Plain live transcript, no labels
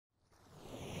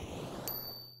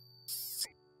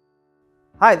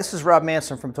Hi, this is Rob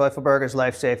Manson from Teufelberger's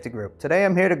Life Safety Group. Today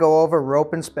I'm here to go over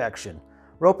rope inspection.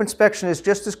 Rope inspection is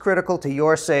just as critical to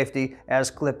your safety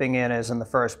as clipping in is in the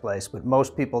first place, but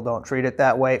most people don't treat it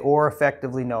that way or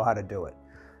effectively know how to do it.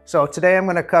 So today I'm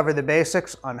going to cover the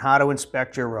basics on how to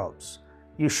inspect your ropes.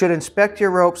 You should inspect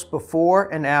your ropes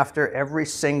before and after every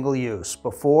single use.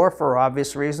 Before, for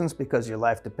obvious reasons, because your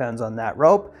life depends on that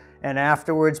rope, and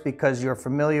afterwards because you're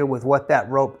familiar with what that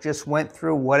rope just went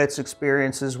through, what its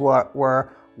experiences were,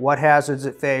 what hazards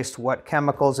it faced, what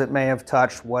chemicals it may have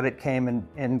touched, what it came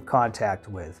in contact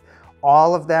with.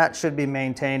 All of that should be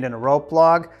maintained in a rope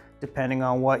log. Depending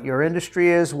on what your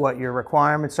industry is, what your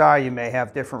requirements are, you may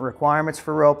have different requirements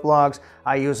for rope logs.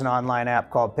 I use an online app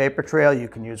called Papertrail. You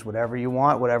can use whatever you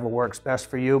want, whatever works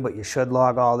best for you, but you should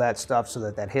log all that stuff so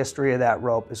that that history of that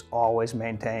rope is always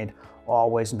maintained,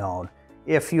 always known.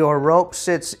 If your rope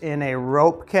sits in a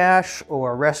rope cache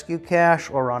or a rescue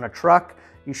cache or on a truck,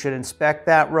 you should inspect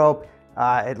that rope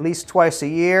at least twice a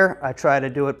year. I try to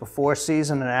do it before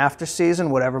season and after season,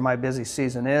 whatever my busy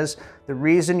season is. The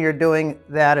reason you're doing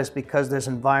that is because there's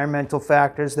environmental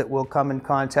factors that will come in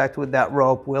contact with that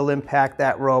rope, will impact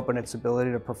that rope and its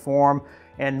ability to perform,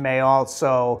 and may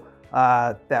also,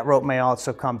 that rope may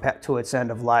also come to its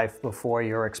end of life before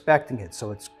you're expecting it.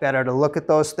 So it's better to look at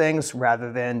those things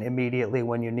rather than immediately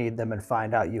when you need them and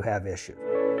find out you have issues.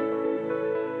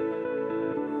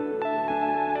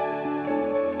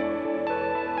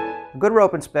 A good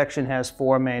rope inspection has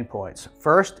four main points.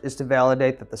 First is to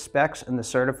validate that the specs and the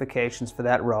certifications for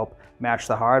that rope match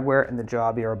the hardware and the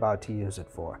job you're about to use it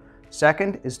for.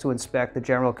 Second is to inspect the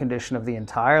general condition of the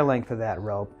entire length of that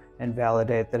rope and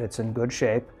validate that it's in good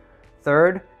shape.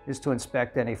 Third is to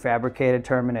inspect any fabricated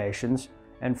terminations.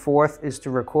 And fourth is to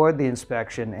record the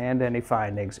inspection and any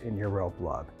findings in your rope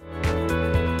log.